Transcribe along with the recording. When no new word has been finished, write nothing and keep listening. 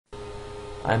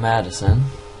I'm Addison.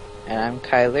 And I'm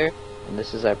Kyler, and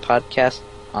this is our podcast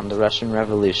on the Russian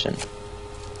Revolution.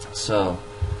 So,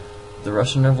 the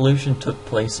Russian Revolution took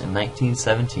place in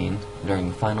 1917 during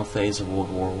the final phase of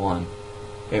World War I.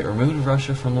 It removed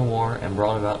Russia from the war and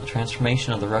brought about the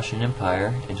transformation of the Russian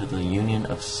Empire into the Union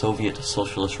of Soviet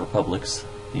Socialist Republics,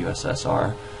 the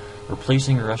USSR,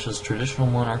 replacing Russia's traditional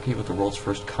monarchy with the world's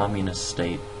first communist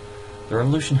state. The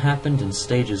revolution happened in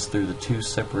stages through the two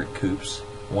separate coups,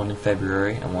 one in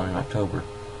February and one in October.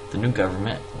 The new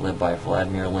government, led by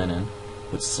Vladimir Lenin,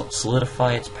 would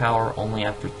solidify its power only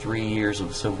after 3 years of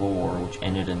the Civil War, which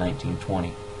ended in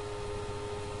 1920.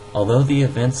 Although the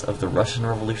events of the Russian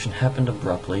Revolution happened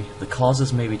abruptly, the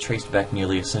causes may be traced back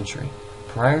nearly a century.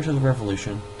 Prior to the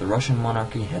revolution, the Russian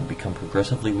monarchy had become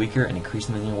progressively weaker and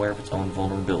increasingly aware of its own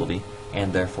vulnerability,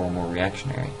 and therefore more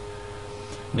reactionary.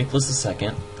 Nicholas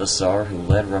II, the Tsar who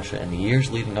led Russia in the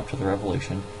years leading up to the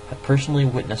revolution, had personally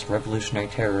witnessed revolutionary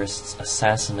terrorists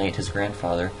assassinate his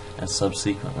grandfather, and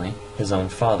subsequently, his own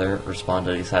father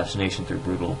responded to the assassination through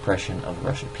brutal oppression of the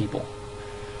Russian people.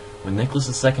 When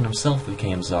Nicholas II himself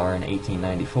became Tsar in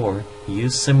 1894, he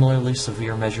used similarly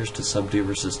severe measures to subdue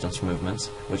resistance movements,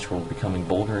 which were becoming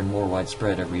bolder and more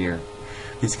widespread every year.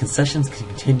 These concessions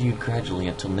continued gradually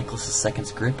until Nicholas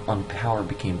II's grip on power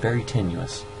became very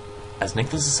tenuous. As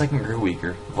Nicholas II grew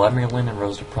weaker, Vladimir Lenin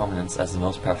rose to prominence as the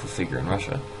most powerful figure in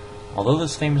Russia. Although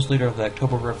this famous leader of the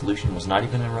October Revolution was not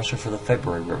even in Russia for the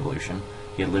February Revolution,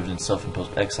 he had lived in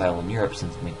self-imposed exile in Europe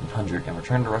since 1900 and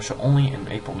returned to Russia only in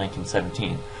April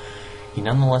 1917. He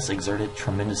nonetheless exerted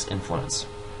tremendous influence.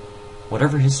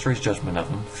 Whatever history's judgment of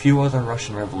him, few other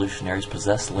Russian revolutionaries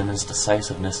possessed Lenin's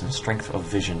decisiveness and strength of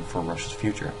vision for Russia's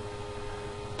future.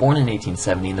 Born in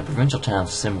 1870 in the provincial town of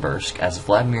Simbirsk as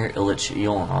Vladimir Ilyich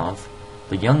Ulyanov,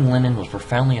 the young Lenin was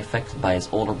profoundly affected by his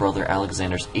older brother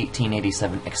Alexander's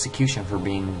 1887 execution for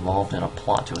being involved in a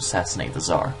plot to assassinate the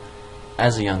Tsar.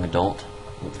 As a young adult,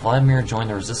 Vladimir joined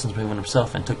the resistance movement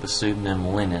himself and took the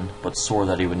pseudonym Lenin, but swore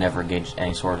that he would never engage in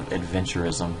any sort of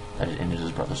adventurism that had ended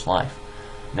his brother's life.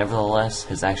 Nevertheless,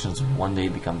 his actions would one day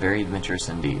become very adventurous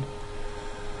indeed.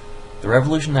 The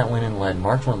revolution that Lenin led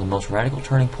marked one of the most radical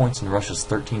turning points in Russia's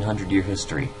 1,300-year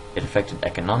history. It affected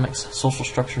economics, social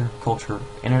structure, culture,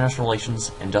 international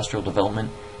relations, industrial development,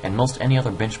 and most any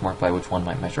other benchmark by which one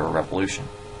might measure a revolution.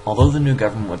 Although the new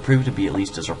government would prove to be at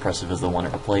least as repressive as the one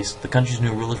it replaced, the country's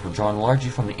new rulers were drawn largely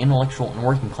from the intellectual and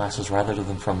working classes rather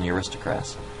than from the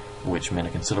aristocrats, which meant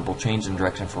a considerable change in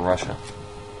direction for Russia.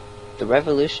 The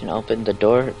revolution opened the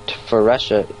door for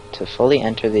Russia to fully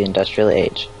enter the industrial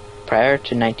age. Prior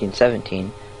to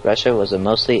 1917, Russia was a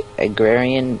mostly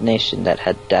agrarian nation that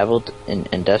had dabbled in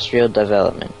industrial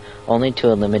development, only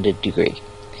to a limited degree.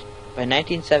 By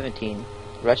 1917,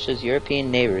 Russia's European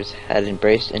neighbors had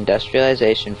embraced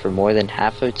industrialization for more than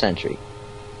half a century,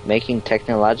 making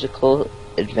technological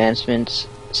advancements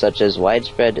such as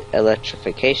widespread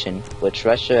electrification, which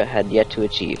Russia had yet to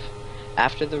achieve.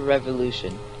 After the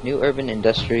revolution, new urban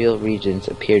industrial regions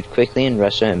appeared quickly in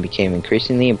Russia and became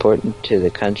increasingly important to the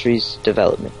country's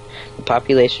development. The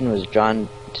population was drawn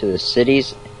to the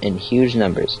cities in huge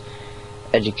numbers.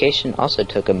 Education also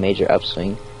took a major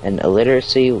upswing, and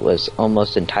illiteracy was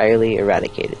almost entirely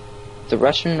eradicated. The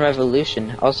Russian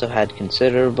Revolution also had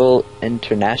considerable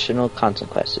international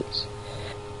consequences.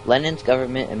 Lenin's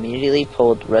government immediately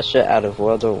pulled Russia out of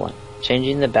World War I,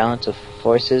 changing the balance of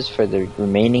forces for the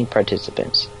remaining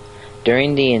participants.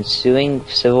 During the ensuing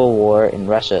civil war in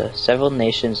Russia, several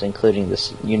nations, including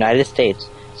the United States,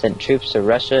 sent troops to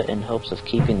Russia in hopes of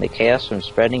keeping the chaos from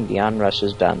spreading beyond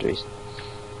Russia's boundaries.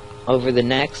 Over the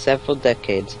next several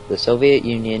decades, the Soviet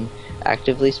Union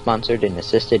actively sponsored and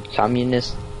assisted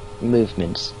communist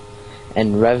movements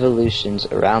and revolutions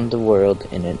around the world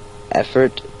in an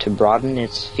effort to broaden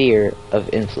its sphere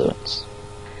of influence.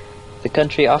 The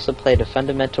country also played a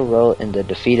fundamental role in the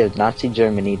defeat of Nazi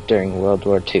Germany during World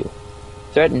War II.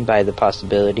 Threatened by the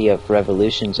possibility of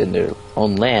revolutions in their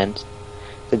own lands,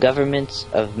 the governments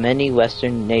of many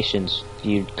Western nations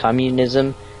viewed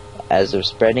communism as a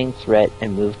spreading threat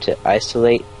and moved to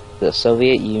isolate the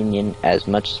Soviet Union as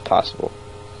much as possible.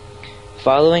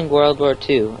 Following World War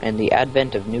II and the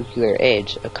advent of nuclear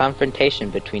age, a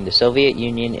confrontation between the Soviet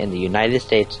Union and the United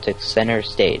States took center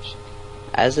stage.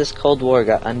 As this Cold War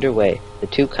got underway, the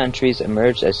two countries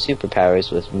emerged as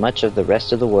superpowers with much of the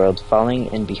rest of the world falling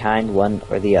in behind one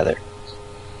or the other.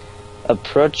 A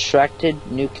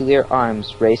protracted nuclear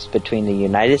arms race between the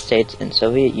United States and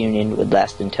Soviet Union would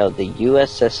last until the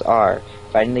USSR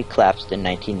finally collapsed in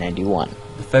 1991.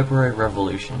 The February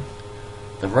Revolution.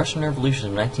 The Russian Revolution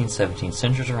of 1917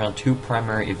 centers around two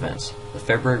primary events, the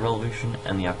February Revolution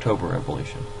and the October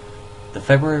Revolution. The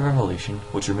February Revolution,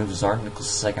 which removed Tsar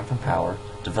Nicholas II from power,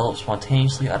 developed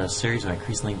spontaneously out of a series of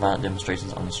increasingly violent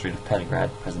demonstrations on the street of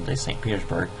Petrograd, present-day St.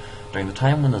 Petersburg, during the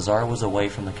time when the Tsar was away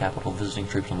from the capital visiting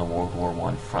troops on the World War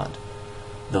I front.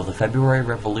 Though the February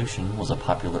Revolution was a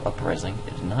popular uprising,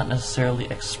 it did not necessarily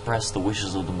express the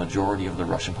wishes of the majority of the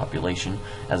Russian population,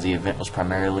 as the event was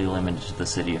primarily limited to the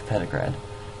city of Petrograd.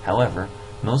 However,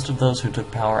 most of those who took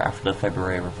power after the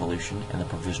February Revolution in the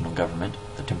Provisional Government,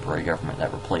 the temporary government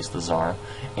that replaced the Tsar,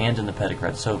 and in the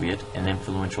Petrograd Soviet, an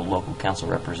influential local council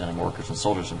representing workers and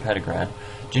soldiers in Petrograd,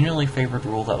 generally favored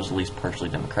rule that was at least partially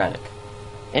democratic.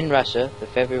 In Russia, the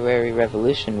February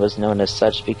Revolution was known as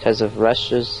such because of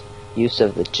Russia's use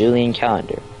of the Julian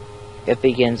calendar. It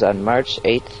begins on March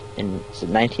 8th in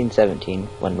 1917,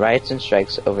 when riots and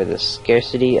strikes over the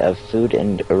scarcity of food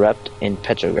erupt in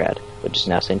Petrograd, which is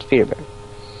now St. Petersburg.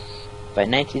 By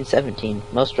 1917,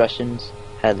 most Russians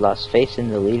had lost faith in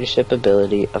the leadership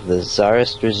ability of the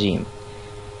Tsarist regime.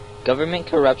 Government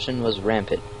corruption was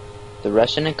rampant. The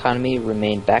Russian economy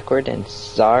remained backward, and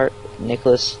Tsar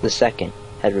Nicholas II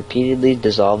had repeatedly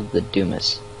dissolved the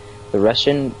Dumas. The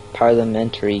Russian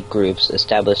parliamentary groups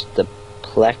established to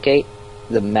placate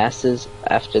the masses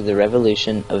after the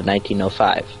revolution of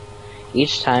 1905.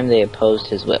 Each time they opposed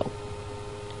his will.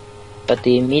 But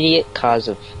the immediate cause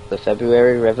of the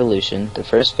February Revolution, the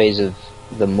first phase of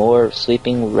the more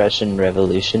sweeping Russian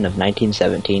Revolution of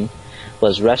 1917,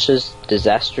 was Russia's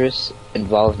disastrous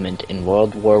involvement in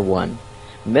World War I.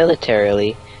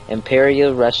 Militarily,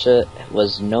 Imperial Russia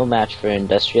was no match for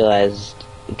industrialized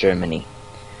Germany.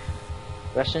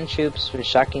 Russian troops were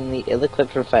shockingly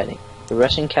ill-equipped for fighting. The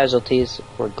Russian casualties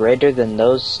were greater than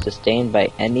those sustained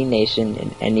by any nation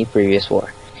in any previous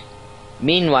war.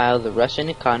 Meanwhile, the Russian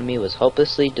economy was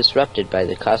hopelessly disrupted by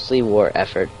the costly war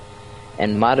effort,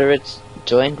 and moderates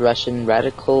joined Russian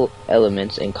radical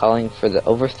elements in calling for the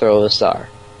overthrow of the Tsar.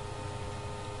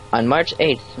 On March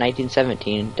 8,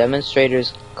 1917,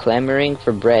 demonstrators clamoring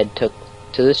for bread took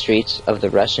to the streets of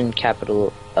the Russian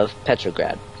capital of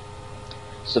Petrograd.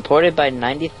 Supported by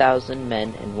 90,000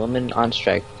 men and women on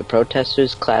strike, the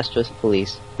protesters clashed with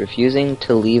police, refusing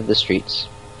to leave the streets.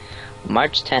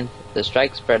 March 10th, the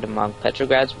strike spread among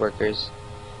Petrograd's workers,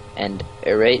 and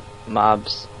irate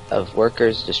mobs of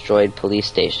workers destroyed police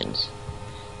stations.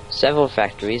 Several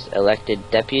factories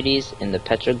elected deputies in the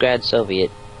Petrograd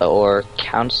Soviet or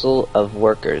Council of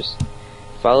Workers,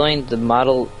 following the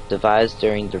model devised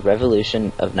during the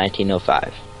Revolution of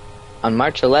 1905. On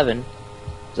March 11,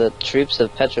 the troops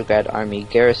of Petrograd Army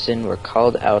garrison were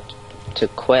called out to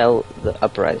quell the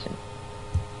uprising.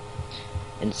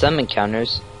 In some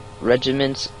encounters,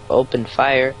 regiments opened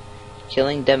fire,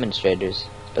 killing demonstrators,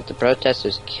 but the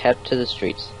protesters kept to the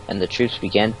streets, and the troops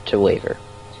began to waver.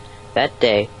 That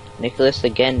day, Nicholas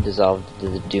again dissolved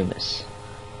the Dumas.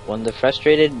 When the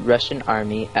frustrated Russian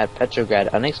army at Petrograd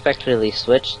unexpectedly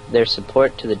switched their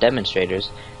support to the demonstrators,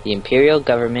 the imperial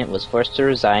government was forced to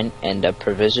resign and a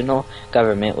provisional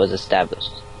government was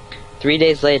established. 3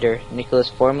 days later, Nicholas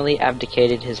formally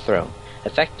abdicated his throne,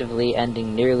 effectively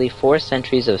ending nearly 4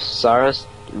 centuries of Tsarist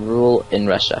rule in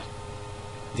Russia.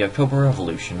 The October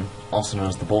Revolution, also known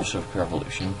as the Bolshevik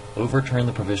Revolution, overturned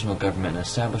the provisional government and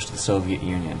established the Soviet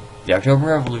Union. The October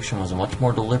Revolution was a much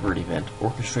more deliberate event,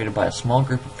 orchestrated by a small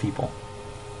group of people.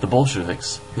 The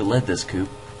Bolsheviks, who led this coup,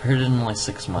 prepared it in only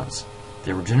 6 months.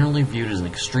 They were generally viewed as an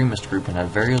extremist group and had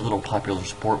very little popular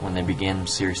support when they began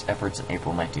serious efforts in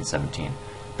April 1917.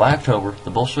 By October,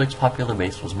 the Bolsheviks' popular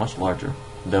base was much larger.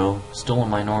 Though still a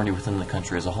minority within the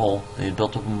country as a whole, they had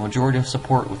built up a majority of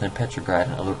support within Petrograd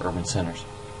and other urban centers.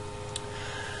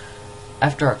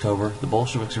 After October, the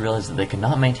Bolsheviks realized that they could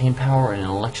not maintain power in an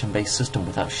election-based system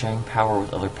without sharing power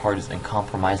with other parties and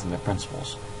compromising their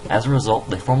principles. As a result,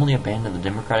 they formally abandoned the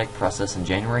democratic process in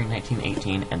January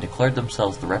 1918 and declared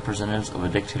themselves the representatives of a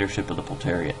dictatorship of the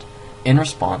proletariat. In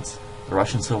response, the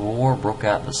Russian Civil War broke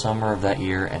out in the summer of that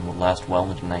year and would last well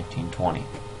into 1920.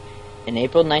 In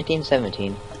April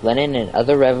 1917, Lenin and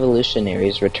other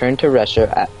revolutionaries returned to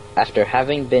Russia after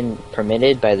having been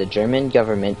permitted by the German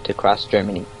government to cross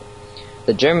Germany.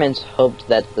 The Germans hoped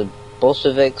that the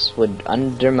Bolsheviks would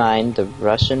undermine the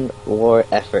Russian war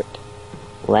effort.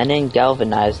 Lenin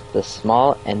galvanized the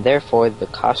small and therefore the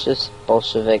cautious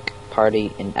Bolshevik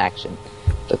party in action.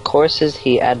 The courses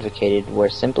he advocated were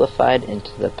simplified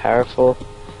into the powerful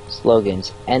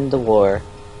slogans: "End the war,"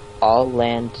 "All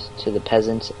land to the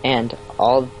peasants," and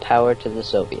 "All power to the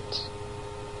Soviets."